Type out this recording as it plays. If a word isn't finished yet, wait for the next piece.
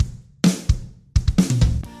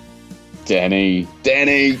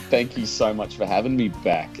Danny, thank you so much for having me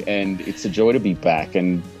back. And it's a joy to be back.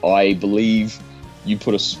 And I believe you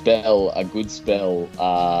put a good spell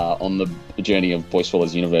on the journey of Boy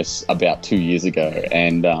Swallows Universe about 2 years ago.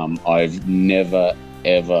 And I've never,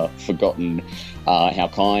 ever forgotten how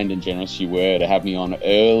kind and generous you were to have me on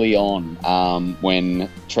early on when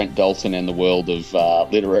Trent Dalton and the world of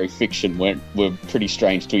literary fiction were pretty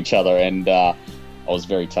strange to each other. And I was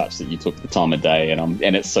very touched that you took the time of day,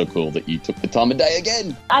 and it's so cool that you took the time of day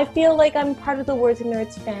again. I feel like I'm part of the Words and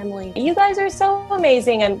Nerds family. You guys are so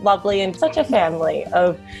amazing and lovely, and such a family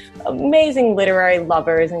of amazing literary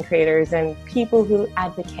lovers and creators and people who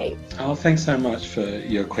advocate. Oh, thanks so much for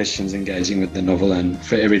your questions, engaging with the novel, and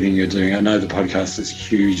for everything you're doing. I know the podcast is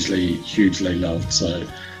hugely, hugely loved, so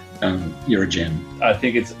you're a gem. I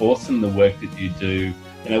think it's awesome the work that you do.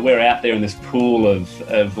 You know, we're out there in this pool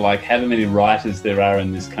of like however many writers there are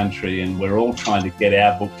in this country, and we're all trying to get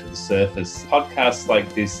our book to the surface. Podcasts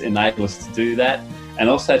like this enable us to do that, and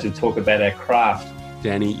also to talk about our craft.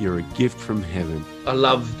 Danny, you're a gift from heaven. I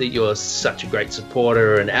love that you're such a great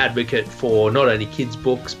supporter and advocate for not only kids'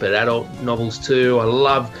 books, but adult novels too. I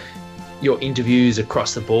love your interviews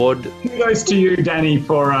across the board. Kudos to you, Danny,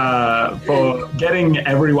 for getting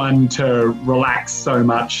everyone to relax so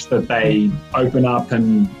much that they open up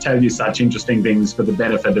and tell you such interesting things for the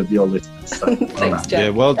benefit of your listeners. So, Thanks, Jack. Yeah,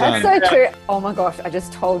 well done. That's so true. Oh my gosh, I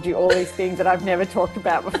just told you all these things that I've never talked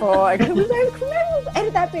about before. I could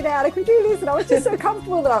edit that bit out. I could do this, and I was just so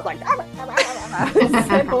comfortable that I was like,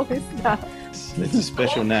 said all this stuff. It's a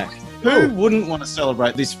special knack. Who wouldn't want to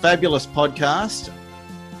celebrate this fabulous podcast?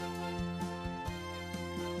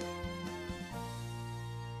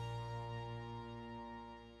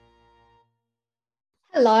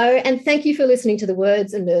 Hello, and thank you for listening to the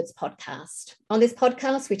Words and Nerds podcast. On this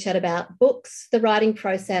podcast, we chat about books, the writing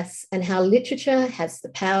process, and how literature has the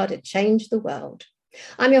power to change the world.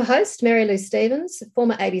 I'm your host, Mary Lou Stevens,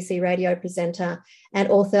 former ABC radio presenter and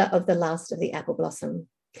author of The Last of the Apple Blossom.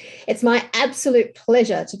 It's my absolute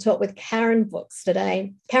pleasure to talk with Karen Brooks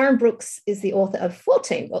today. Karen Brooks is the author of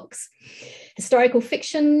 14 books: historical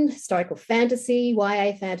fiction, historical fantasy,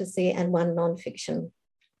 YA fantasy, and one non-fiction.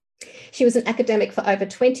 She was an academic for over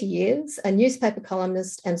 20 years, a newspaper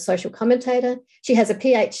columnist and social commentator. She has a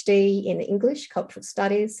PhD in English Cultural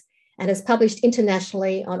Studies and has published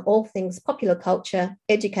internationally on all things popular culture,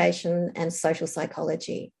 education, and social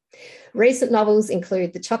psychology. Recent novels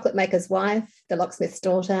include The Chocolate Maker's Wife, The Locksmith's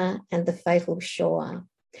Daughter, and The Fatal Shore.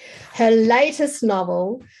 Her latest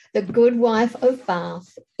novel, The Good Wife of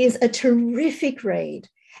Bath, is a terrific read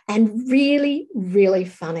and really, really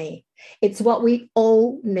funny. It's what we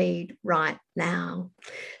all need right now.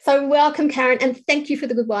 So welcome, Karen, and thank you for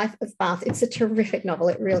The Good Wife of Bath. It's a terrific novel.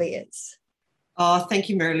 It really is. Oh, thank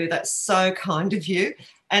you, Mary Lou. That's so kind of you.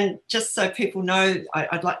 And just so people know,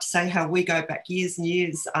 I'd like to say how we go back years and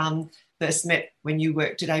years. First met when you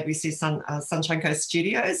worked at ABC Sunshine Coast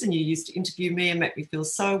Studios, and you used to interview me and make me feel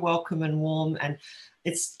so welcome and warm. And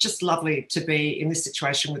it's just lovely to be in this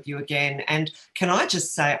situation with you again. And can I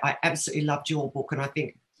just say, I absolutely loved your book, and I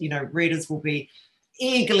think, you know, readers will be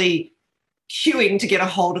eagerly queuing to get a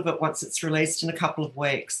hold of it once it's released in a couple of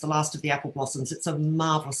weeks. The Last of the Apple Blossoms. It's a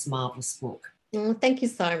marvellous, marvellous book. Oh, thank you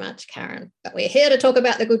so much, Karen. But we're here to talk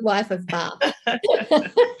about The Good Wife of Bath.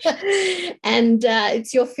 And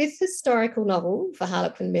it's your fifth historical novel for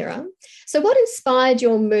Harlequin Mirror. So what inspired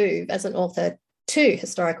your move as an author to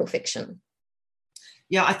historical fiction?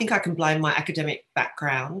 Yeah, I think I can blame my academic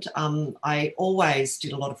background. I always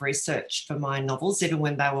did a lot of research for my novels, even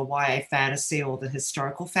when they were YA fantasy or the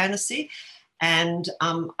historical fantasy. And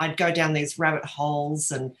I'd go down these rabbit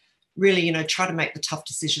holes and really, you know, try to make the tough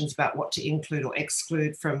decisions about what to include or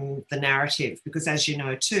exclude from the narrative. Because as you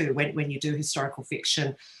know too, when you do historical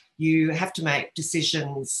fiction, you have to make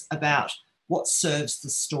decisions about what serves the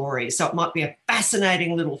story. So it might be a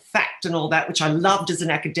fascinating little fact and all that, which I loved as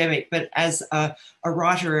an academic, but as a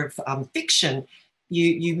writer of fiction,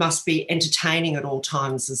 you must be entertaining at all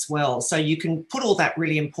times as well. So you can put all that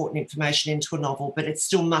really important information into a novel, but it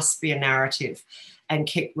still must be a narrative and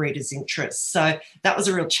keep readers' interest. So that was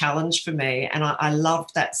a real challenge for me. And I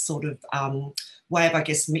loved that sort of way of, I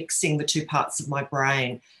guess, mixing the two parts of my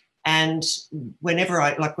brain. And when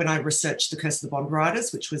I researched The Curse of the Bond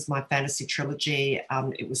Riders, which was my fantasy trilogy,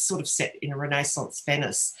 it was sort of set in a Renaissance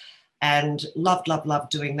Venice, and loved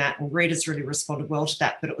doing that. And readers really responded well to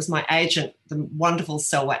that. But it was my agent, the wonderful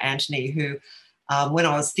Selwa Anthony, who, when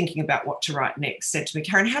I was thinking about what to write next, said to me,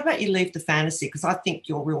 Karen, how about you leave the fantasy? Because I think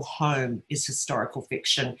your real home is historical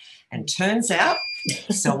fiction. And turns out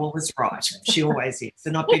Selwa was right. She always is.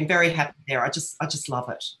 And I've been very happy there. I just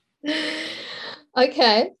love it.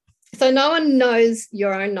 Okay. So no one knows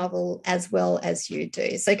your own novel as well as you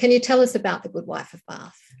do. So can you tell us about The Good Wife of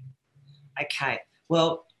Bath? Okay.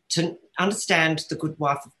 Well, to understand The Good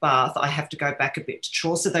Wife of Bath, I have to go back a bit to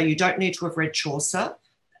Chaucer, though you don't need to have read Chaucer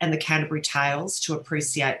and the Canterbury Tales to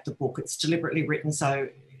appreciate the book. It's deliberately written so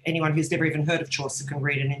anyone who's never even heard of Chaucer can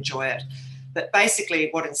read and enjoy it. But basically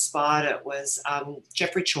what inspired it was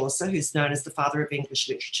Geoffrey Chaucer, who's known as the father of English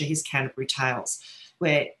literature, his Canterbury Tales,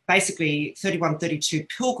 where basically 32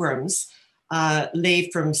 pilgrims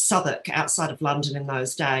leave from Southwark, outside of London in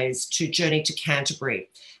those days, to journey to Canterbury.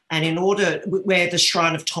 And in order, where the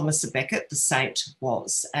shrine of Thomas à Becket, the saint,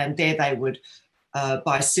 was. And there they would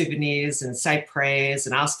buy souvenirs and say prayers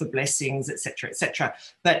and ask for blessings, etc., etc.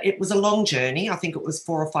 But it was a long journey. I think it was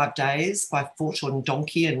 4 or 5 days by foot on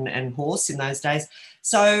donkey and horse in those days.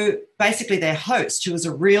 So basically their host, who was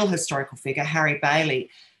a real historical figure, Harry Bailey,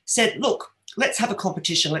 said, look, let's have a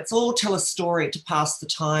competition. Let's all tell a story to pass the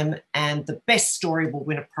time, and the best story will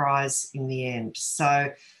win a prize in the end.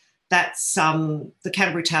 So that's the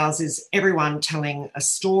Canterbury Tales is everyone telling a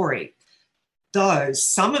story. Though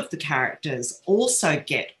some of the characters also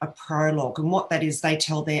get a prologue, and what that is, they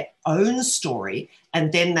tell their own story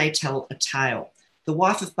and then they tell a tale. The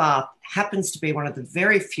Wife of Bath happens to be one of the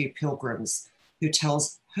very few pilgrims who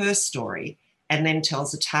tells her story and then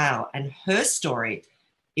tells a tale. And her story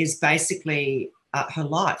is basically her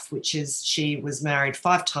life, which is she was married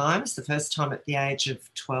 5 times, the first time at the age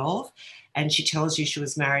of 12, and she tells you she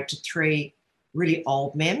was married to 3 really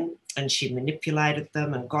old men, and she manipulated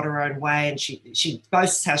them and got her own way, and she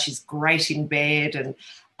boasts how she's great in bed, and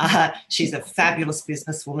she's a fabulous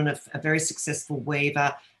businesswoman, a very successful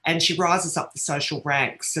weaver, and she rises up the social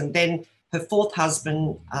ranks. And then her 4th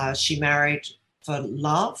husband she married for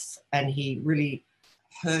love, and he really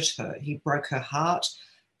hurt her. He broke her heart.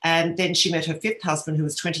 And then she met her 5th husband, who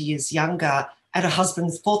was 20 years younger, at her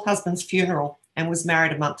 4th husband's funeral, and was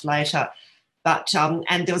married a month later. But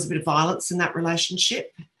and there was a bit of violence in that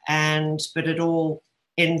relationship, but it all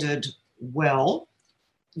ended well.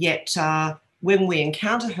 Yet when we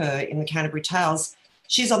encounter her in the Canterbury Tales,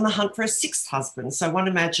 she's on the hunt for a 6th husband. So one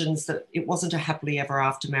imagines that it wasn't a happily ever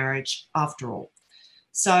after marriage after all.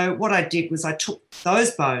 So what I did was I took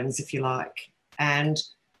those bones, if you like, and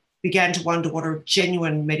began to wonder what a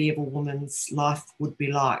genuine medieval woman's life would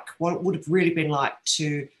be like, what it would have really been like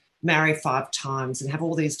to marry 5 times and have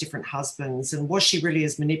all these different husbands, and was she really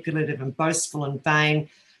as manipulative and boastful and vain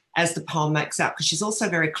as the poem makes out? Because she's also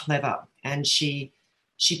very clever, and she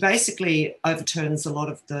basically overturns a lot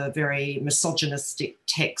of the very misogynistic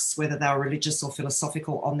texts, whether they were religious or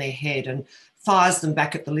philosophical, on their head and fires them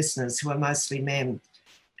back at the listeners, who are mostly men.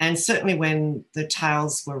 And certainly when the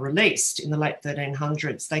tales were released in the late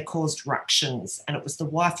 1300s, they caused ructions, and it was the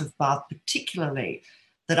Wife of Bath particularly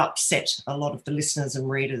that upset a lot of the listeners and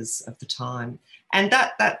readers of the time. And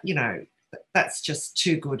that you know, that's just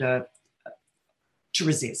too good to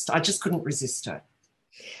resist. I just couldn't resist her.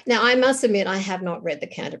 Now, I must admit, I have not read the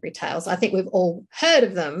Canterbury Tales. I think we've all heard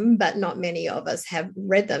of them, but not many of us have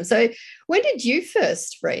read them. So when did you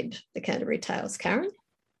first read the Canterbury Tales, Karen?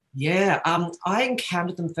 Yeah, I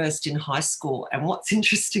encountered them first in high school. And what's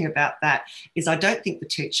interesting about that is I don't think the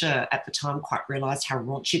teacher at the time quite realised how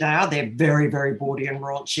raunchy they are. They're very, very bawdy and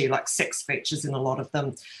raunchy, like sex features in a lot of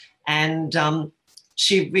them. And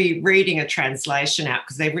she'd be reading a translation out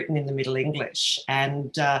because they're written in the Middle English.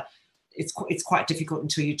 And it's quite difficult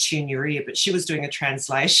until you tune your ear. But she was doing a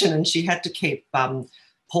translation, and she had to keep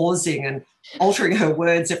pausing and altering her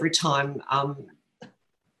words every time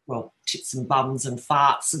tits and bums and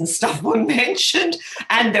farts and stuff were mentioned.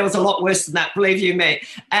 And there was a lot worse than that, believe you me.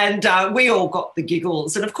 And we all got the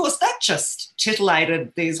giggles. And of course, that just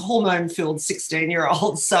titillated these hormone-filled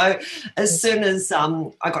 16-year-olds. So as soon as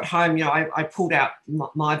I got home, you know, I pulled out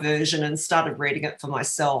my version and started reading it for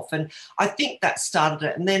myself. And I think that started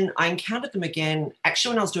it. And then I encountered them again,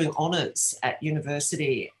 actually, when I was doing honours at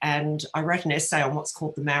university. And I wrote an essay on what's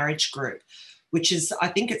called the marriage group, which is, I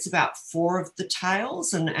think it's about 4 of the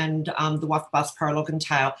tales and the Wife of Bath's prologue and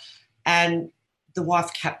tale. And the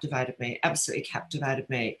wife captivated me, absolutely captivated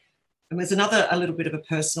me. And there's a little bit of a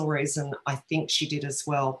personal reason I think she did as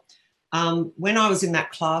well. When I was in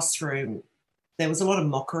that classroom, there was a lot of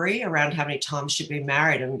mockery around how many times she'd been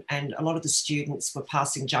married, and a lot of the students were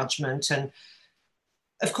passing judgment. And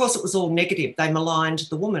of course, it was all negative. They maligned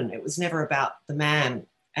the woman. It was never about the man.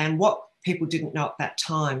 And what people didn't know at that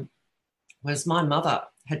time was my mother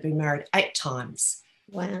had been married 8 times.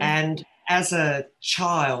 Wow. And as a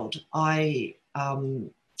child,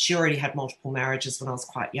 she already had multiple marriages when I was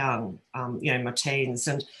quite young, in my teens.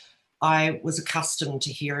 And I was accustomed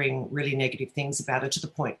to hearing really negative things about her, to the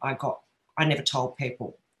point I never told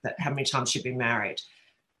people. that how many times she'd been married.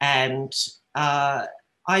 And I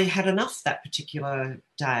had enough that particular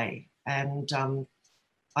day. And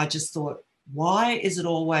I just thought, why is it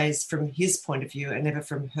always from his point of view and never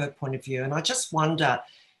from her point of view? And I just wonder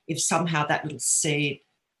if somehow that little seed,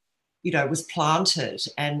 you know, was planted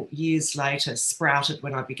and years later sprouted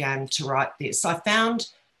when I began to write this. I found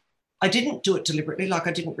I didn't do it deliberately, like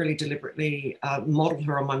I didn't really deliberately model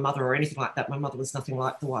her on my mother or anything like that. My mother was nothing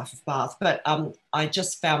like the wife of Bath, but I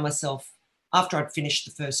just found myself, after I'd finished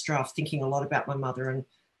the first draft, thinking a lot about my mother and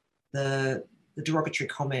the derogatory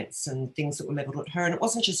comments and things that were levelled at her. And it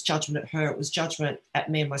wasn't just judgment at her, it was judgment at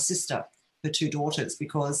me and my sister, her two daughters,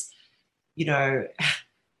 because, you know,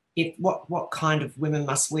 what kind of women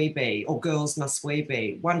must we be, or girls must we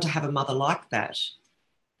be? One, to have a mother like that,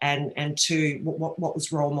 and two, what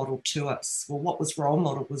was role model to us? Well, what was role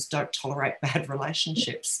model was don't tolerate bad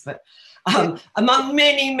relationships, but among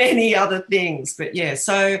many, many other things. But yeah,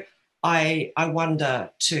 so I wonder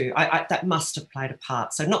too, I that must have played a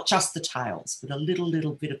part. So not just the tales, but a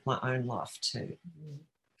little bit of my own life too.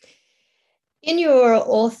 In your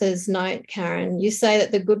author's note, Karen, you say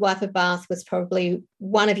that The Good Wife of Bath was probably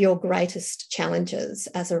one of your greatest challenges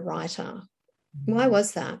as a writer. Why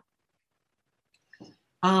was that?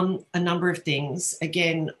 A number of things.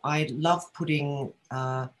 Again, I love putting,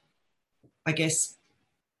 I guess,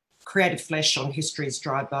 creative flesh on history's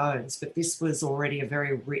dry bones, but this was already a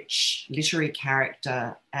very rich literary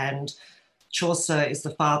character, and Chaucer is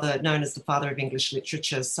the father, known as the father of English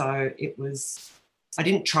literature. So it was, I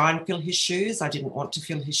didn't try and fill his shoes. I didn't want to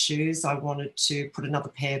fill his shoes. I wanted to put another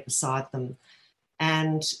pair beside them.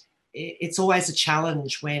 And it's always a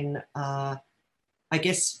challenge when, I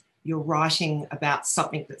guess, you're writing about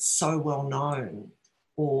something that's so well known,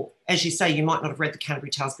 or as you say, you might not have read the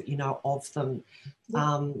Canterbury Tales, but you know of them.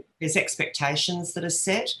 There's expectations that are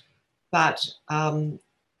set, but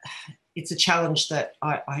it's a challenge that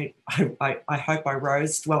I hope I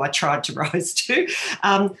rose. Well, I tried to rise to.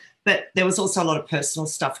 But there was also a lot of personal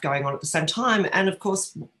stuff going on at the same time. And of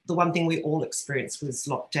course, the one thing we all experienced was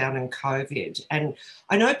lockdown and COVID. And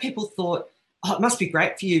I know people thought, oh, it must be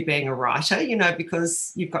great for you being a writer, you know,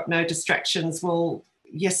 because you've got no distractions. Well,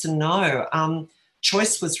 yes and no.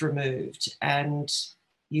 Choice was removed, and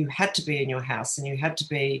you had to be in your house, and you had to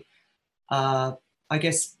be, I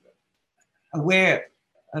guess, aware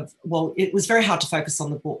of, well, it was very hard to focus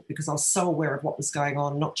on the book because I was so aware of what was going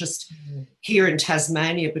on, not just here in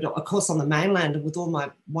Tasmania, but of course on the mainland, and with all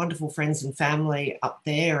my wonderful friends and family up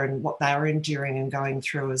there and what they were enduring and going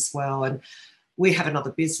through as well. And we have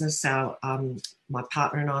another business, my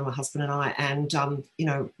partner and I, my husband and I, and, you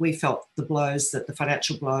know, we felt the blows, the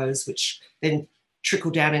financial blows, which then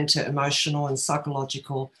trickled down into emotional and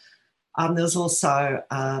psychological. There was also,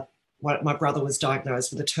 my brother was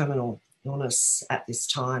diagnosed with a terminal illness at this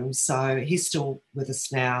time. So he's still with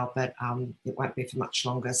us now, but it won't be for much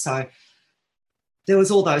longer. So there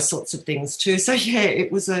was all those sorts of things too. So yeah,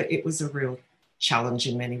 it was a real challenge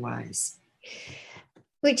in many ways.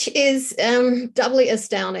 Which is doubly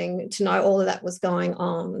astounding to know all of that was going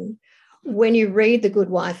on when you read The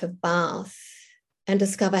Good Wife of Bath and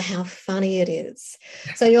discover how funny it is.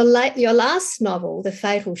 So your last novel, The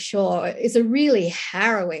Fatal Shore, is a really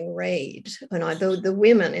harrowing read. When the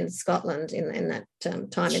women in Scotland in that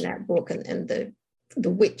time in that book, and the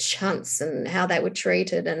witch hunts and how they were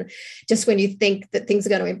treated, and just when you think that things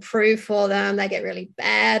are going to improve for them, they get really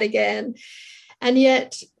bad again. And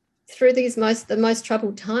yet, through the most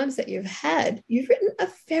troubled times that you've had, you've written a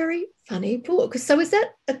very funny book. So is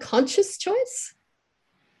that a conscious choice?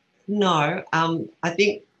 No, I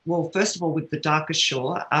think, well, first of all, with The Darkest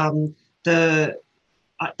Shore, that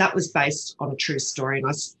was based on a true story, and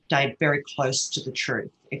I stayed very close to the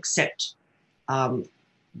truth, except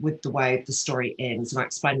with the way the story ends. And I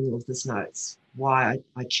explain in the author's notes why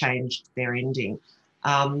I changed their ending.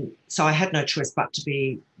 So I had no choice but to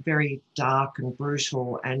be very dark and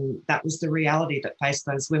brutal, and that was the reality that faced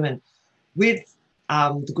those women. With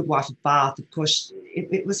The Good Wife of Bath, of course,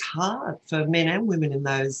 it was hard for men and women in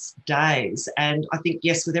those days. And I think,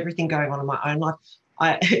 yes, with everything going on in my own life,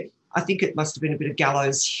 I think it must have been a bit of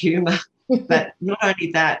gallows humour. But not only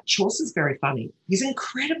that, Chaucer's very funny. He's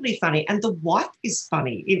incredibly funny, and the wife is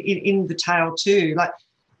funny in the tale too. Like,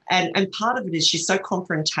 and part of it is she's so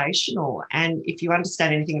confrontational. And if you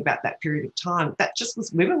understand anything about that period of time, that just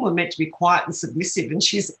was, women were meant to be quiet and submissive, and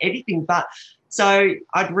she's anything but. So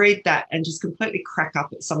I'd read that and just completely crack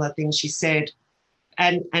up at some of the things she said.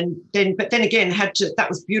 But then again, that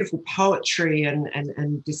was beautiful poetry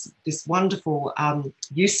and this wonderful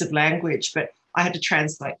use of language. But I had to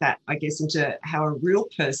translate that, I guess, into how a real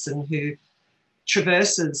person who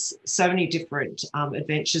traverses so many different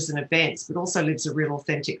adventures and events, but also lives a real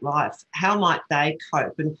authentic life. How might they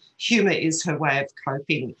cope? And humour is her way of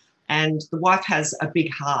coping. And the wife has a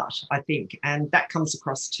big heart, I think, and that comes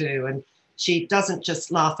across too. And she doesn't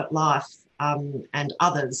just laugh at life and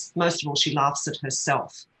others. Most of all, she laughs at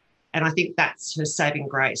herself. And I think that's her saving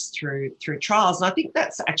grace through trials. And I think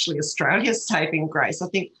that's actually Australia's saving grace. I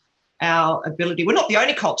think our ability, we're not the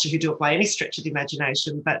only culture who do it by any stretch of the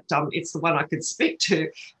imagination, but it's the one I could speak to.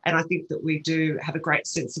 And I think that we do have a great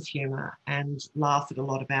sense of humour and laugh at a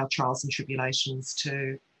lot of our trials and tribulations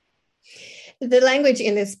too. The language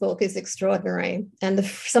in this book is extraordinary, and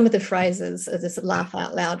some of the phrases are just laugh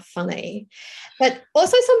out loud funny, but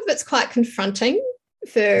also some of it's quite confronting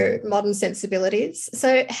for modern sensibilities.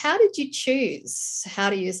 So how did you choose how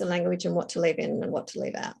to use the language and what to leave in and what to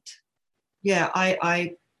leave out? Yeah,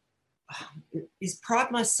 is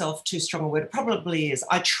pride myself too strong a word? It probably is.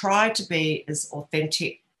 I try to be as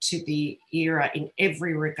authentic to the era in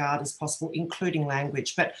every regard as possible, including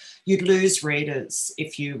language, but you'd lose readers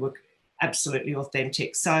if you were absolutely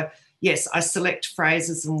authentic. So yes, I select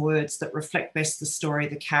phrases and words that reflect best the story,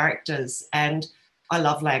 the characters, and I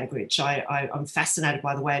love language. I'm fascinated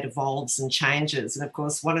by the way it evolves and changes. And of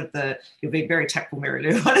course, you'll be very tactful, Mary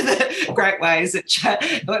Lou, one of the great ways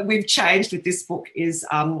that we've changed with this book is,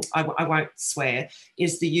 I won't swear,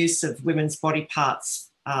 is the use of women's body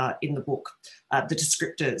parts in the book, the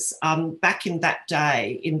descriptors. Back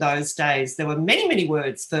in those days, there were many, many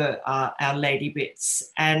words for our lady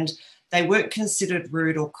bits, and they weren't considered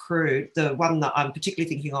rude or crude. The one that I'm particularly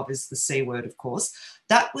thinking of is the C word, of course.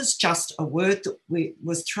 That was just a word that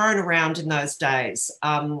was thrown around in those days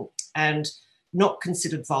and not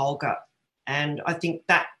considered vulgar. And I think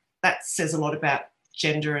that says a lot about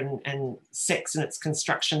gender and sex and its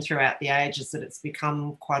construction throughout the ages, that it's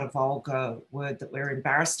become quite a vulgar word that we're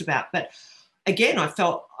embarrassed about. But again, I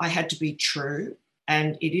felt I had to be true,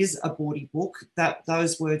 and it is a bawdy book. That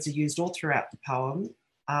those words are used all throughout the poem.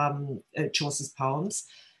 Chaucer's poems.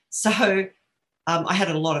 So I had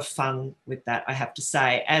a lot of fun with that, I have to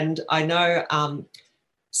say. And I know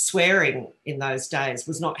swearing in those days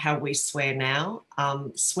was not how we swear now.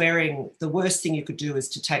 Swearing, the worst thing you could do is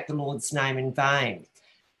to take the Lord's name in vain.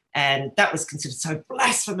 And that was considered so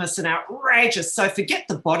blasphemous and outrageous. So forget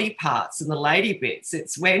the body parts and the lady bits.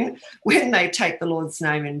 It's when they take the Lord's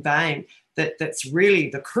name in vain that's really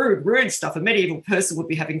the crude, rude stuff. A medieval person would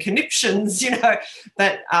be having conniptions,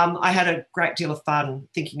 But I had a great deal of fun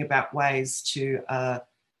thinking about ways to,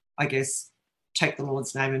 I guess, take the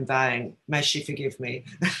Lord's name in vain. May she forgive me.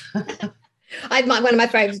 One of my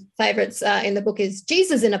favourites in the book is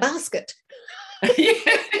Jesus in a basket.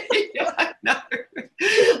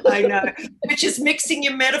 I know, which is mixing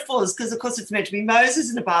your metaphors, because of course it's meant to be Moses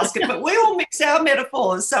in a basket, but we all mix our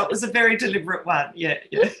metaphors, so it was a very deliberate one. Yeah.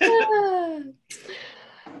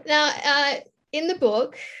 Now, in the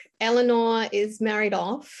book, Eleanor is married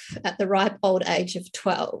off at the ripe old age of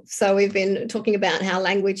 12. So we've been talking about how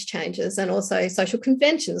language changes and also social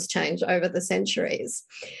conventions change over the centuries.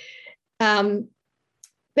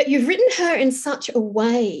 But you've written her in such a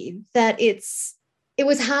way that it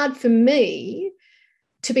was hard for me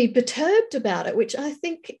to be perturbed about it, which I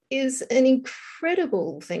think is an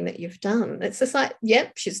incredible thing that you've done. It's just like,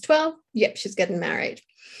 yep, she's 12, yep, she's getting married.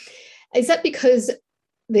 Is that because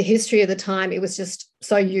the history of the time, it was just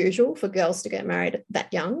so usual for girls to get married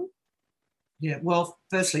that young? Yeah, well,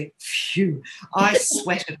 firstly, phew, I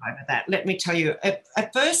sweated over that. Let me tell you,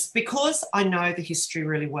 at first, because I know the history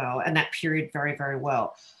really well and that period very, very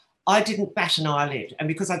well, I didn't bat an eyelid, and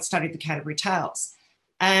because I'd studied the Canterbury Tales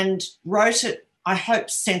and wrote it, I hope,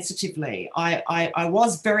 sensitively. I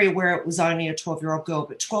was very aware it was only a 12-year-old girl,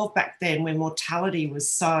 but 12 back then, when mortality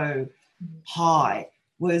was so high,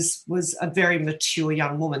 was a very mature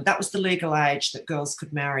young woman. That was the legal age that girls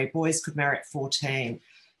could marry. Boys could marry at 14.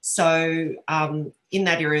 So in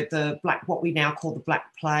that era, what we now call the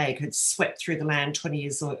Black Plague had swept through the land 20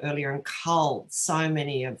 years earlier and culled so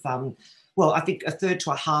many of, I think a third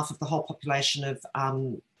to a half of the whole population of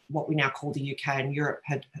what we now call the UK and Europe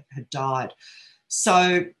had died.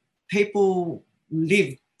 So people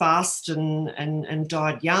lived fast and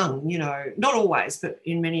died young, not always, but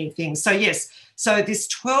in many things. So yes, so this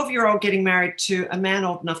 12-year-old getting married to a man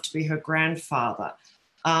old enough to be her grandfather,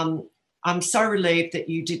 I'm so relieved that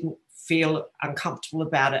you didn't feel uncomfortable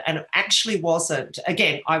about it. And it actually wasn't.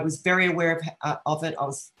 Again, I was very aware of it. I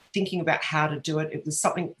was thinking about how to do it. It was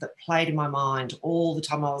something that played in my mind all the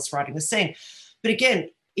time I was writing the scene. But again,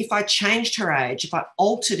 if I changed her age, if I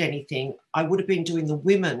altered anything, I would have been doing the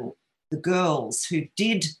women, the girls who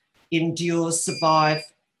did endure, survive,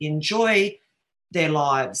 enjoy their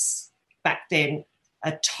lives back then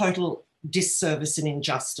a total disservice and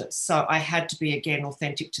injustice. So I had to be, again,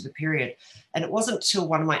 authentic to the period. And it wasn't until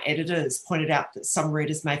one of my editors pointed out that some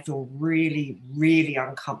readers may feel really, really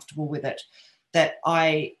uncomfortable with it that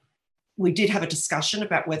we did have a discussion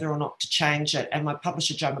about whether or not to change it. And my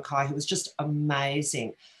publisher, Joe Mackay, who was just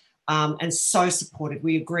amazing and so supportive,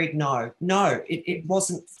 we agreed no, it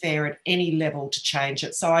wasn't fair at any level to change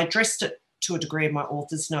it. So I addressed it to a degree in my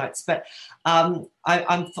author's notes, but I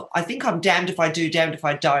think I'm damned if I do, damned if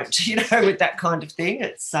I don't, you know, with that kind of thing.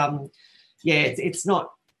 It's it's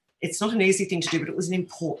not an easy thing to do, but it was an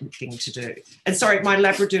important thing to do. And sorry, my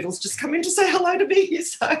Labradoodle's just come in to say hello to me.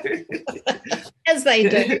 So as they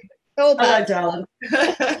do. Oh, hello, darling.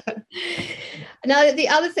 Now, the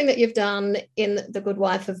other thing that you've done in The Good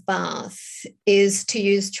Wife of Bath is to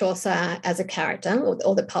use Chaucer as a character,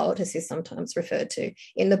 or the poet, as he's sometimes referred to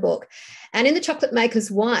in the book. And in The Chocolate Maker's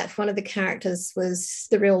Wife, one of the characters was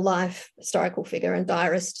the real-life historical figure and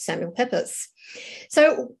diarist Samuel Pepys.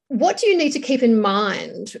 So what do you need to keep in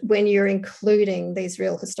mind when you're including these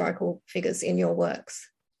real historical figures in your works?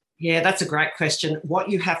 Yeah, that's a great question. What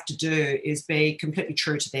you have to do is be completely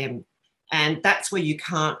true to them. And that's where you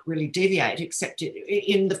can't really deviate, except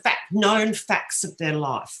in the known facts of their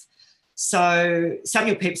life. So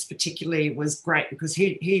Samuel Pepys particularly was great because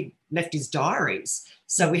he left his diaries.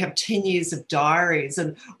 So we have 10 years of diaries,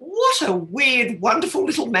 and what a weird, wonderful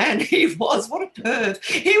little man he was. What a perv.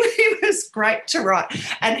 He was great to write.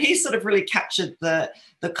 And he sort of really captured the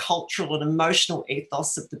cultural and emotional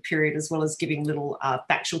ethos of the period, as well as giving little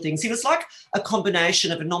factual things. He was like a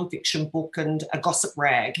combination of a non-fiction book and a gossip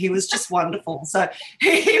rag. He was just wonderful. So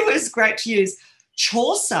he was great to use.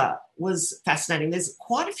 Chaucer was fascinating. There's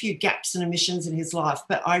quite a few gaps and omissions in his life,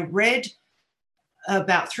 but I read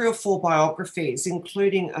about 3 or 4 biographies,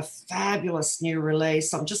 including a fabulous new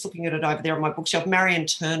release. I'm just looking at it over there on my bookshelf, Marion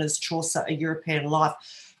Turner's Chaucer, A European Life,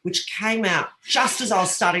 which came out just as I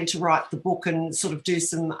was starting to write the book and sort of do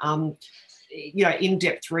some,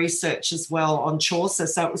 in-depth research as well on Chaucer.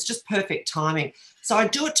 So it was just perfect timing. So I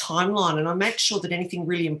do a timeline and I make sure that anything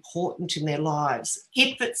really important in their lives,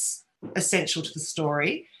 if it's essential to the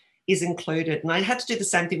story, is included. And I had to do the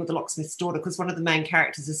same thing with The Locksmith's Daughter, because one of the main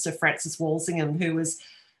characters is Sir Francis Walsingham, who was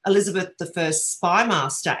Elizabeth I's spy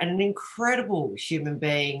master and an incredible human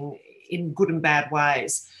being in good and bad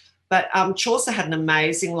ways. But Chaucer had an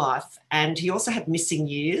amazing life, and he also had missing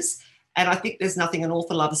years. And I think there's nothing an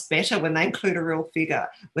author loves better when they include a real figure,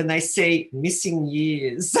 when they see missing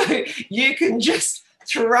years. So you can just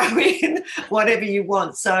throw in whatever you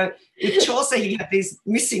want. So with Chaucer, he had these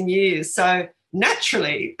missing years. So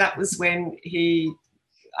naturally, that was when he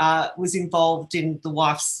was involved in the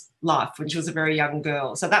wife's life when she was a very young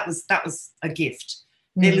girl. So that was a gift.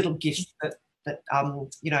 They're little gifts that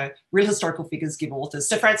real historical figures give authors.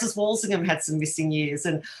 So Francis Walsingham had some missing years,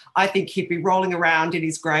 and I think he'd be rolling around in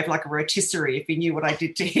his grave like a rotisserie if he knew what I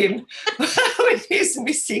did to him with his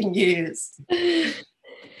missing years. The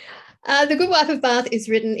Good Wife of Bath is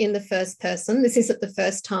written in the first person. This isn't the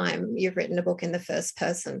first time you've written a book in the first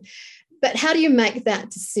person. But how do you make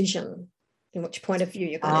that decision? In which point of view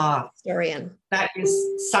you're going to tell the story in? That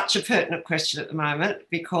is such a pertinent question at the moment,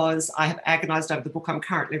 because I have agonised over the book I'm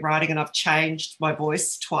currently writing, and I've changed my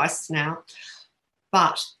voice twice now.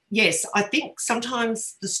 But yes, I think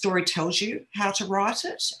sometimes the story tells you how to write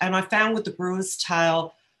it. And I found with The Brewer's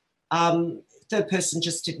Tale, third person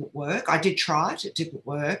just didn't work. I did try it, it didn't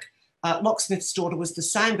work. Locksmith's Daughter was the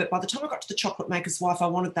same, but by the time I got to The Chocolate Maker's Wife, I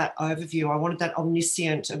wanted that overview. I wanted that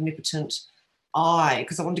omniscient, omnipotent eye,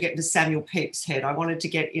 because I wanted to get into Samuel Pepys' head. I wanted to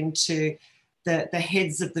get into the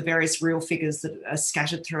heads of the various real figures that are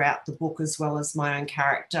scattered throughout the book, as well as my own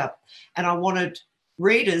character. And I wanted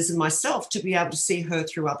readers and myself to be able to see her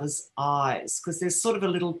through others' eyes, because there's sort of a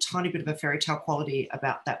little tiny bit of a fairy tale quality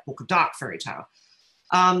about that book, a dark fairy tale.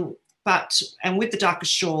 And with The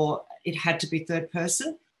Darkest Shore, it had to be third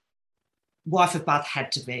person. Wife of Bath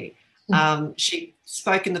had to be. She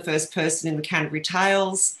spoke in the first person in the Canterbury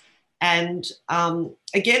Tales. And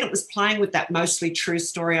again, it was playing with that mostly true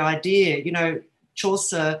story idea. You know,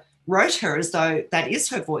 Chaucer wrote her as though that is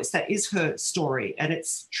her voice, that is her story, and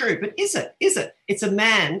it's true. But is it? Is it? It's a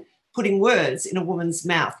man putting words in a woman's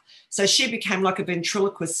mouth. So she became like a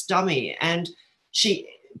ventriloquist dummy. And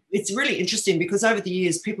it's really interesting because over the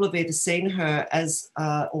years, people have either seen her as,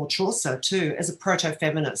 or Chaucer too, as a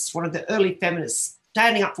proto-feminist, one of the early feminists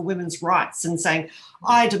standing up for women's rights and saying,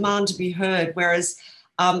 I demand to be heard, whereas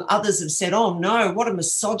others have said, oh, no, what a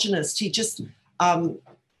misogynist. He just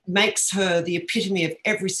makes her the epitome of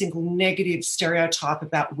every single negative stereotype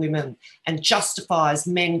about women and justifies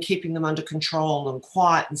men keeping them under control and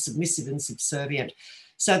quiet and submissive and subservient.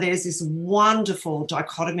 So there's this wonderful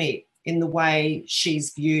dichotomy in the way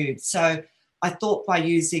she's viewed. So I thought by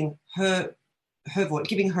using her voice,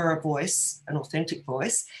 giving her a voice, an authentic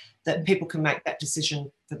voice, that people can make that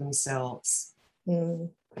decision for themselves.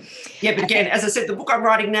 Mm. Yeah, but again, as I said, the book I'm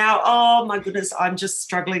writing now, oh my goodness, I'm just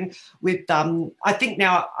struggling with, I think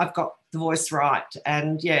now I've got the voice right.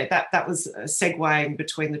 And yeah, that was segueing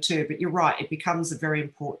between the two. But you're right, it becomes a very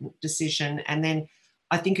important decision. And then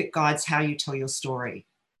I think it guides how you tell your story.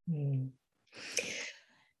 Mm.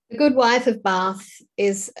 The Good Wife of Bath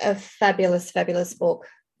is a fabulous, fabulous book.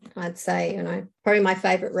 I'd say, probably my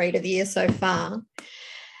favourite read of the year so far.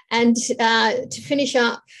 And to finish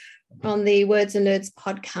up on the Words and Nerds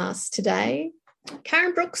podcast today,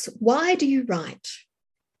 Karen Brooks, why do you write?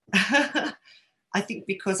 I think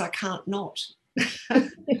because I can't not.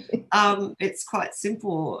 It's quite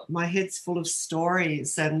simple. My head's full of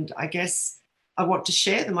stories, and I guess I want to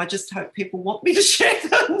share them. I just hope people want me to share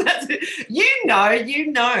them. That's it.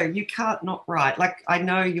 You can't not write. Like, I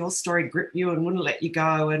know your story gripped you and wouldn't let you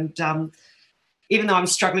go. And even though I'm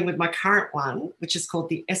struggling with my current one, which is called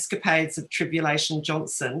The Escapades of Tribulation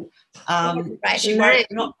Johnson, she won't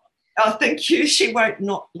not. Oh, thank you. She won't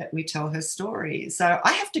not let me tell her story. So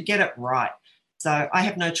I have to get it right. So I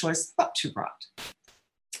have no choice but to write.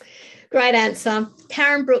 Great answer.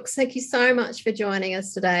 Karen Brooks, thank you so much for joining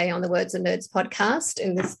us today on the Words and Nerds podcast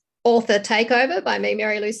in this author takeover by me,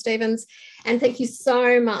 Mary Lou Stevens. And thank you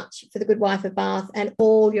so much for The Good Wife of Bath and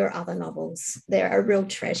all your other novels. They're a real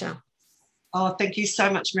treasure. Oh, thank you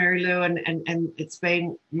so much, Mary Lou. And it's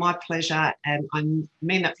been my pleasure. And I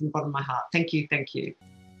mean that from the bottom of my heart. Thank you. Thank you.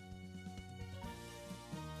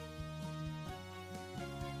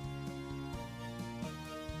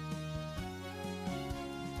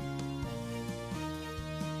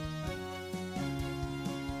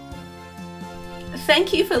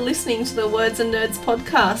 Thank you for listening to the Words and Nerds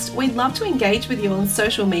podcast. We'd love to engage with you on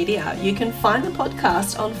social media. You can find the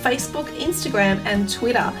podcast on Facebook, Instagram and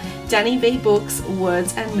Twitter. Danny V Books,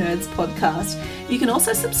 Words and Nerds podcast. You can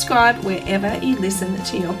also subscribe wherever you listen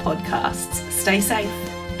to your podcasts. Stay safe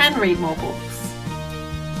and read more books.